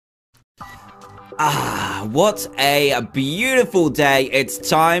What a beautiful day. It's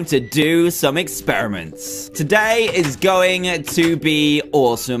time to do some experiments. Today is going to be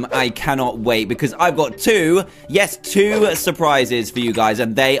awesome. I cannot wait because I've got two surprises for you guys,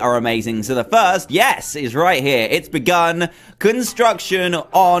 and they are amazing. So the first, yes, is right here. It's begun construction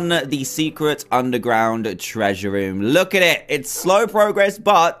on the secret underground treasure room. Look at it. It's slow progress,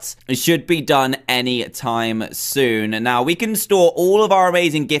 but it should be done any time soon. Now, we can store all of our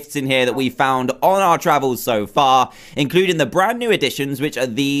amazing gifts in here that we found on our travels so far, including the brand new additions, which are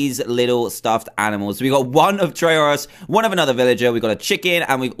these little stuffed animals. So we got one of Treoros, one of another villager, we've got a chicken,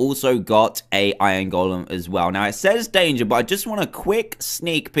 and we've also got a iron golem as well. Now, it says danger, but I just want a quick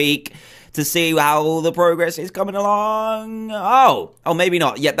sneak peek to see how the progress is coming along. Oh, maybe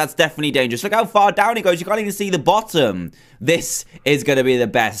not. Yep, that's definitely dangerous. Look how far down it goes. You can't even see the bottom. This is going to be the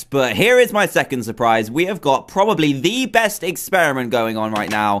best. But here is my second surprise. We have got probably the best experiment going on right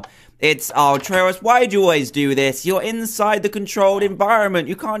now. It's, Treoros, why do you always do this? You're inside the controlled environment.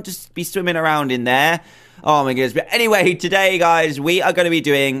 You can't just be swimming around in there. Oh my goodness. But anyway, today, guys, we are going to be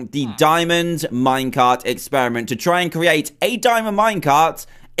doing the diamond minecart experiment to try and create a diamond minecart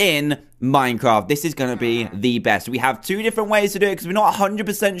in Minecraft. This is going to be the best. We have two different ways to do it because we're not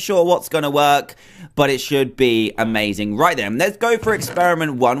 100% sure what's going to work, but it should be amazing. Right then, let's go for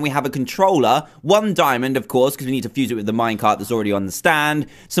experiment one. We have a controller, one diamond, of course, because we need to fuse it with the minecart that's already on the stand.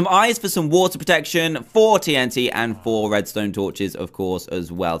 Some eyes for some water protection, 4 TNT, and 4 redstone torches, of course,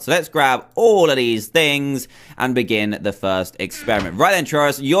 as well. So let's grab all of these things and begin the first experiment. Right then,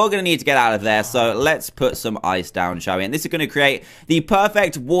 Treoros, you're going to need to get out of there, so let's put some ice down, shall we? And this is going to create the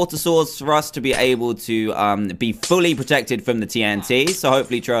perfect water source for us to be able to be fully protected from the TNT. So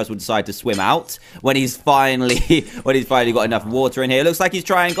hopefully Treoros will decide to swim out when he's finally got enough water in here. Looks like he's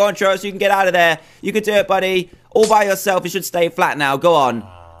trying. Go on, Treoros, you can get out of there. You can do it, buddy. All by yourself. You should stay flat now. Go on.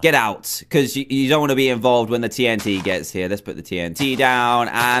 Get out, because you don't want to be involved when the TNT gets here. Let's put the TNT down,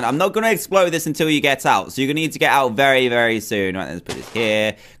 and I'm not going to explode this until you get out. So you're going to need to get out very, very soon. Right, let's put this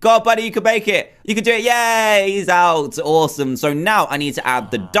here. Go on, buddy, you can make it. You can do it. Yay, he's out. Awesome. So now I need to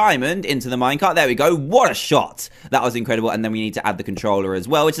add the diamond into the minecart. There we go. What a shot. That was incredible. And then we need to add the controller as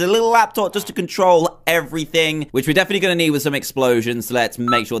well, which is a little laptop just to control everything, which we're definitely going to need with some explosions. So let's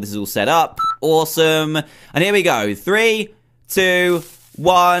make sure this is all set up. Awesome. And here we go. 3, 2,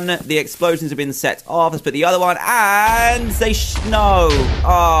 1. The explosions have been set off. Let's put the other one, and they no.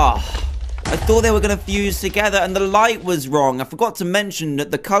 I thought they were going to fuse together, and the light was wrong. I forgot to mention that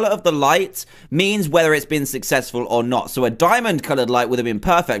the color of the light means whether it's been successful or not. So a diamond colored light would have been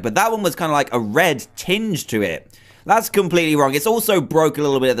perfect, but that one was kind of like a red tinge to it. That's completely wrong. It's also broke a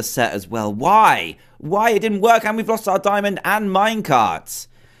little bit of the set as well. Why? It didn't work, and we've lost our diamond and minecart.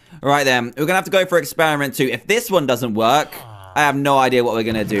 All right, then. We're going to have to go for experiment 2. If this one doesn't work, I have no idea what we're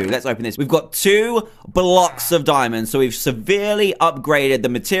going to do. Let's open this. We've got 2 blocks of diamond, so we've severely upgraded the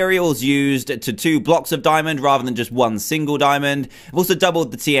materials used to 2 blocks of diamond rather than just 1 single diamond. We've also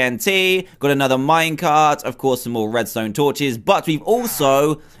doubled the TNT, got another minecart, of course, some more redstone torches, but we've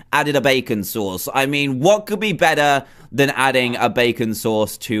also added a bacon sauce. I mean, what could be better than adding a bacon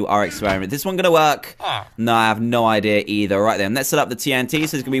sauce to our experiment? This one gonna work? No, I have no idea either. Right then, let's set up the TNT.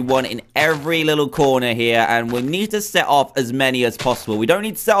 So there's gonna be one in every little corner here, and we'll need to set off as many as possible. We don't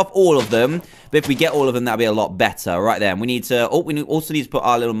need to set off all of them, but if we get all of them, that'll be a lot better. Right then, we need to, we also need to put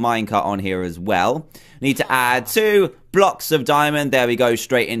our little minecart on here as well. We need to add 2 blocks of diamond. There we go,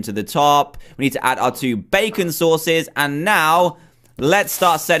 straight into the top. We need to add our 2 bacon sauces, and now let's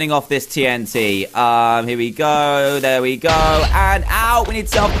start setting off this TNT. Here we go. There we go. And out. We need to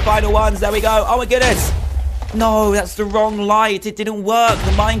set off the final ones. There we go. Oh, my goodness. No, that's the wrong light. It didn't work.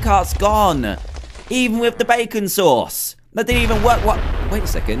 The minecart's gone. Even with the bacon sauce. That didn't even work. What? Wait a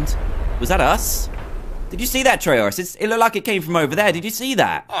second. Was that us? Did you see that, Treoros? It looked like it came from over there. Did you see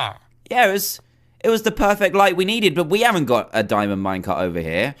that? Yeah, it was the perfect light we needed, but we haven't got a diamond minecart over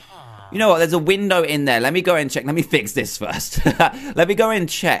here. You know what? There's a window in there. Let me go and check. Let me fix this first. Let me go and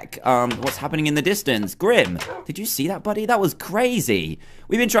check what's happening in the distance. Grim, did you see that, buddy? That was crazy.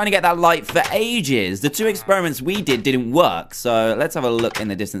 We've been trying to get that light for ages. The 2 experiments we did didn't work. So let's have a look in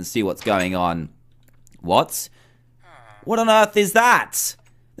the distance, see what's going on. What? What on earth is that?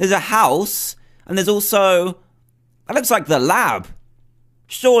 There's a house, and there's also... That looks like the lab.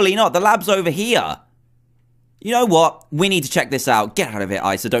 Surely not. The lab's over here. You know what? We need to check this out. Get out of it,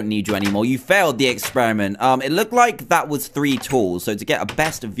 Ice. I don't need you anymore. You failed the experiment. It looked like that was 3 tools. So to get a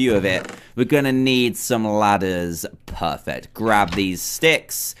best view of it, we're going to need some ladders. Perfect. Grab these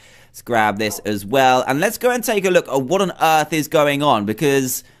sticks. Let's grab this as well. And let's go and take a look at what on earth is going on.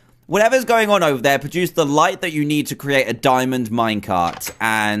 Because whatever's going on over there produced the light that you need to create a diamond minecart.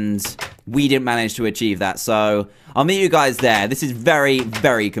 And we didn't manage to achieve that. So I'll meet you guys there. This is very,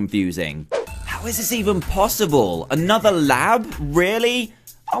 very confusing. How is this even possible? Another lab? Really?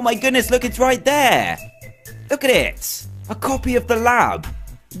 Oh my goodness, look, it's right there. Look at it. A copy of the lab.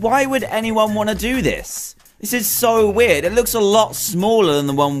 Why would anyone want to do this? This is so weird. It looks a lot smaller than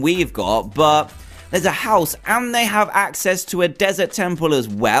the one we've got, but there's a house and they have access to a desert temple as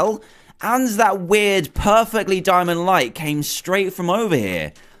well. And that weird, perfectly diamond light came straight from over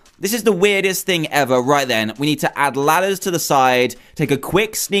here. This is the weirdest thing ever. Right then, we need to add ladders to the side, take a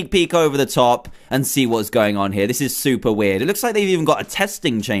quick sneak peek over the top, and see what's going on here. This is super weird. It looks like they've even got a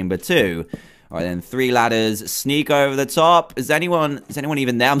testing chamber too. All right then, 3 ladders, sneak over the top. Is anyone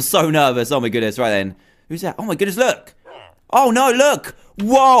even there? I'm so nervous. Oh my goodness, right then. Who's that? Oh my goodness, look. Oh no, look.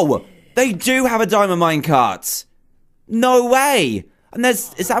 Whoa, they do have a diamond minecart. No way. And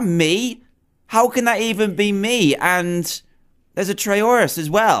is that me? How can that even be me? And there's a Trayaurus as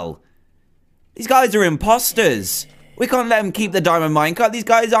well. These guys are imposters. We can't let them keep the diamond minecart. These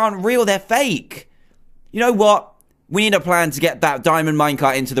guys aren't real, they're fake. You know what? We need a plan to get that diamond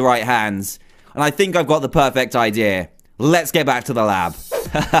minecart into the right hands. And I think I've got the perfect idea. Let's get back to the lab.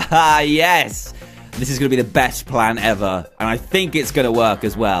 Yes! This is going to be the best plan ever, and I think it's going to work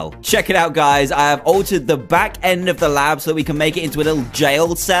as well. Check it out, guys. I have altered the back end of the lab so that we can make it into a little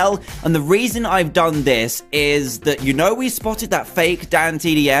jail cell, and the reason I've done this is that, you know, we spotted that fake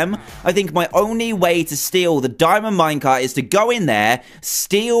DANTDM. I think my only way to steal the diamond minecart is to go in there,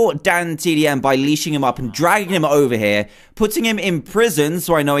 steal DANTDM by leashing him up and dragging him over here, putting him in prison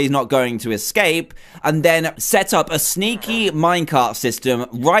so I know he's not going to escape, and then set up a sneaky minecart system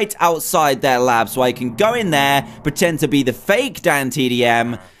right outside their lab so I can go in there, pretend to be the fake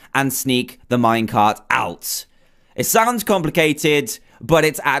DANTDM, and sneak the minecart out. It sounds complicated, but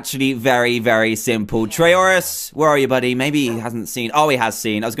it's actually very, very simple. Trayaurus, where are you, buddy? Maybe he hasn't seen. Oh, he has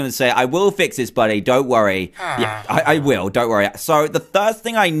seen. I was going to say, I will fix this, buddy. Don't worry. Yeah, I will. Don't worry. So the first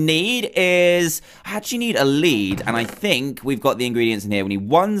thing I need is, I actually need a lead, and I think we've got the ingredients in here. We need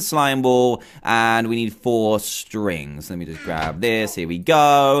 1 slime ball, and we need 4 strings. Let me just grab this. Here we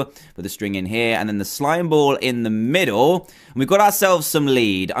go. Put the string in here, and then the slime ball in the middle. And we've got ourselves some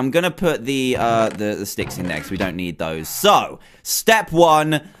lead. I'm going to put the sticks in next. We don't need those. So, step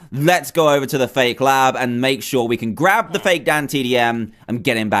 1, let's go over to the fake lab and make sure we can grab the fake DANTDM and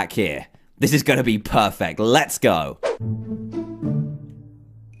get him back here. This is going to be perfect. Let's go.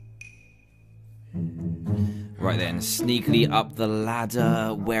 Right then, sneakily up the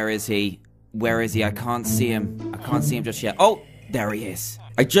ladder. Where is he? Where is he? I can't see him. I can't see him just yet. Oh, there he is.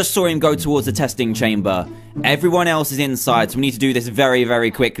 I just saw him go towards the testing chamber. Everyone else is inside, so we need to do this very,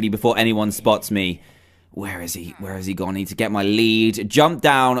 very quickly before anyone spots me. Where is he? Where has he gone? I need to get my lead. Jump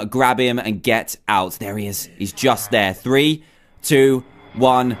down, grab him, and get out. There he is. He's just there. 3, 2,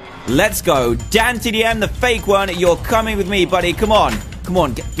 1. Let's go. DANTDM, the fake one. You're coming with me, buddy. Come on. Come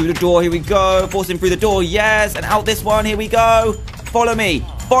on. Get through the door. Here we go. Force him through the door. Yes. And out this one. Here we go. Follow me.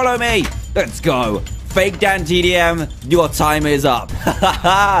 Follow me. Let's go. Fake DANTDM, your time is up.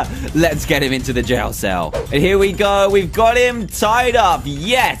 Let's get him into the jail cell. And here we go. We've got him tied up.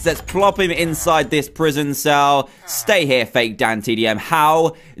 Yes, let's plop him inside this prison cell. Stay here, fake DANTDM.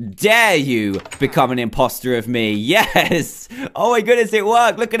 How dare you become an imposter of me? Yes. Oh my goodness, it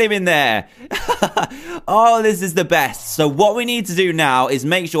worked. Look at him in there. Oh, this is the best. So what we need to do now is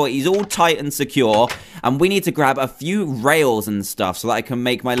make sure he's all tight and secure. And we need to grab a few rails and stuff so that I can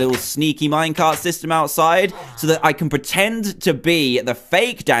make my little sneaky minecart system outside so that I can pretend to be the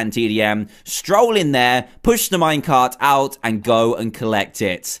fake DANTDM, stroll in there, push the minecart out, and go and collect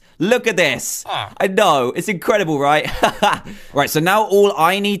it. Look at this. I know. It's incredible, right? Right, so now all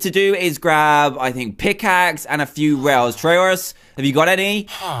I need to do is grab, I think, pickaxe and a few rails. Trayaurus, have you got any?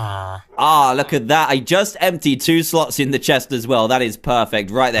 Ah, look at that. I just emptied 2 slots in the chest as well. That is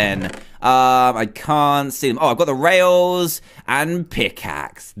perfect. Right then. I can't see them. Oh, I've got the rails and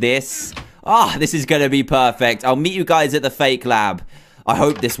pickaxe. This is going to be perfect. I'll meet you guys at the fake lab. I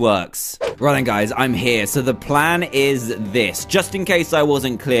hope this works. Right then, guys, I'm here. So the plan is this. Just in case I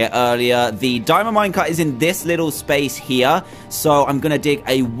wasn't clear earlier, the diamond minecart is in this little space here. So I'm going to dig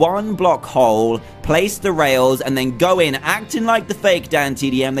a 1-block hole, place the rails, and then go in, acting like the fake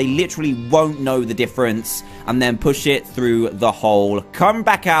DANTDM. They literally won't know the difference. And then push it through the hole, come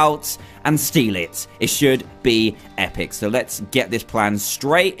back out, and steal it. It should be epic. So let's get this plan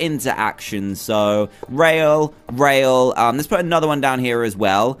straight into action. So rail, let's put another one down here as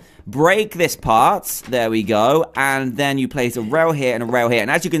well. Break this part. There we go. And then you place a rail here and a rail here. And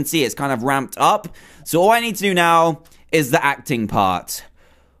as you can see, it's kind of ramped up. So all I need to do now is the acting part.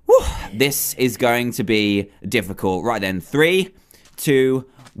 Whew, this is going to be difficult. Right then, 3, 2,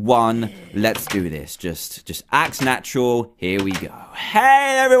 1. Let's do this. Just act natural. Here we go.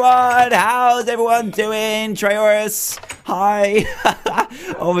 Hey, everyone. How's everyone doing? Treyorus. Hi.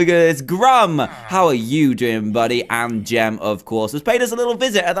 Oh, my goodness. Grum. How are you doing, buddy? And Gem, of course, has paid us a little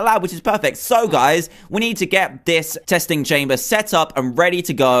visit at the lab, which is perfect. So, guys, we need to get this testing chamber set up and ready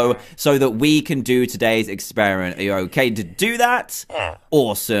to go so that we can do today's experiment. Are you okay to do that?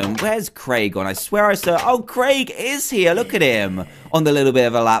 Awesome. Where's Craig gone? I swear I saw... Oh, Craig is here. Look at him on the little bit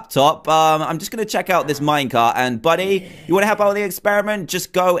of a laptop. I'm just going to check out this minecart. And, buddy, you want to help out with the experiment?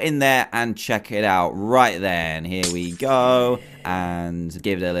 Just go in there and check it out right then. Here we go. And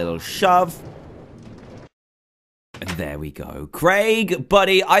give it a little shove. There we go. Craig,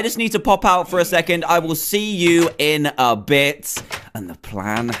 buddy, I just need to pop out for a second. I will see you in a bit. And the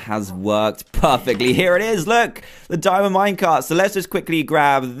plan has worked perfectly. Here it is. Look, the diamond minecart. So let's just quickly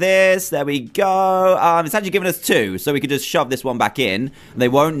grab this. There we go. It's actually given us 2, so we could just shove this one back in. They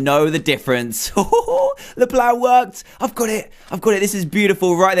won't know the difference. The plan worked. I've got it. I've got it. This is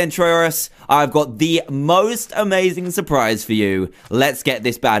beautiful. Right then, Treyorus, I've got the most amazing surprise for you. Let's get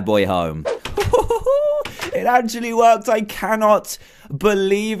this bad boy home. It actually worked. I cannot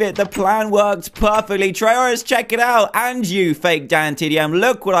believe it. The plan worked perfectly. Treyorus, check it out. And you, fake DANTDM.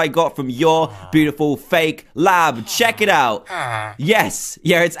 Look what I got from your beautiful fake lab. Check it out. Yes.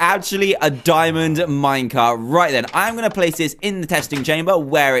 Yeah, it's actually a diamond minecart. Right then, I'm going to place this in the testing chamber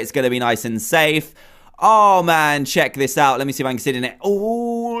where it's going to be nice and safe. Oh, man, check this out. Let me see if I can sit in it.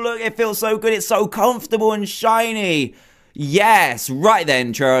 Oh, look, it feels so good. It's so comfortable and shiny. Yes, right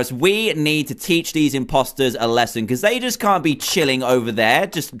then, Treyorus, we need to teach these imposters a lesson because they just can't be chilling over there,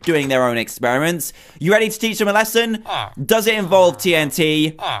 just doing their own experiments. You ready to teach them a lesson? Does it involve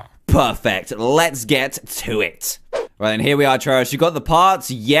TNT? Perfect. Let's get to it. Right, and here we are, Treyorus. You got the parts?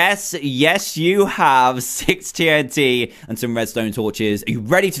 Yes, yes, you have 6 TNT and some redstone torches. Are you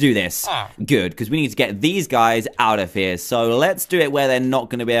ready to do this? Good, because we need to get these guys out of here. So let's do it where they're not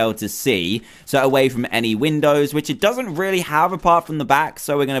going to be able to see. So away from any windows, which it doesn't really have apart from the back.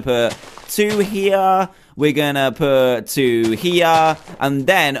 So we're going to put 2 here. We're gonna put 2 here, and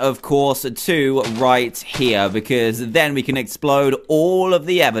then, of course, 2 right here, because then we can explode all of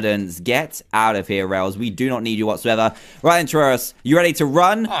the evidence. Get out of here, Rails. We do not need you whatsoever. Right then, Treyorus, you ready to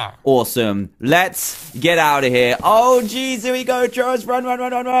run? Awesome. Let's get out of here. Oh, jeez, here we go, Treyorus. Run, run,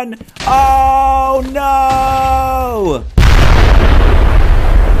 run, run, run. Oh, no!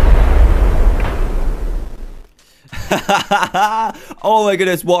 Oh my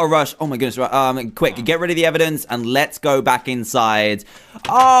goodness, what a rush. Oh my goodness, quick, get rid of the evidence and let's go back inside.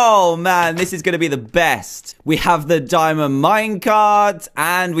 Oh man, this is gonna be the best. We have the diamond minecart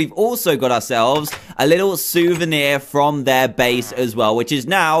and we've also got ourselves a little souvenir from their base as well, which is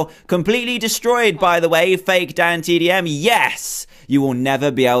now completely destroyed, by the way, fake DANTDM. Yes, you will never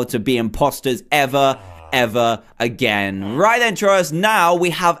be able to be imposters ever again. Right then, Treyorus, now we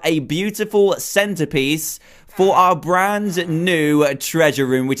have a beautiful centerpiece for our brand new treasure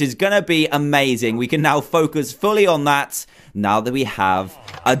room, which is gonna be amazing. We can now focus fully on that now that we have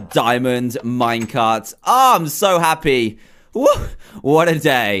a diamond minecart. Oh, I'm so happy. Woo, what a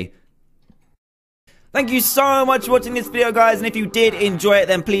day. Thank you so much for watching this video, guys, and if you did enjoy it,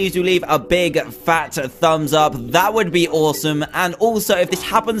 then please do leave a big fat thumbs up. That would be awesome. And also, if this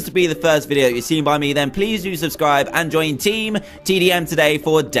happens to be the first video you've seen by me, then please do subscribe and join Team TDM today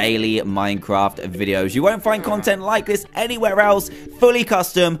for daily Minecraft videos. You won't find content like this anywhere else. Fully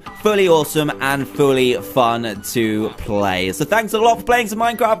custom, fully awesome, and fully fun to play. So thanks a lot for playing some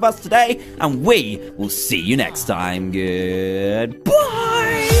Minecraft with us today, and we will see you next time. Goodbye.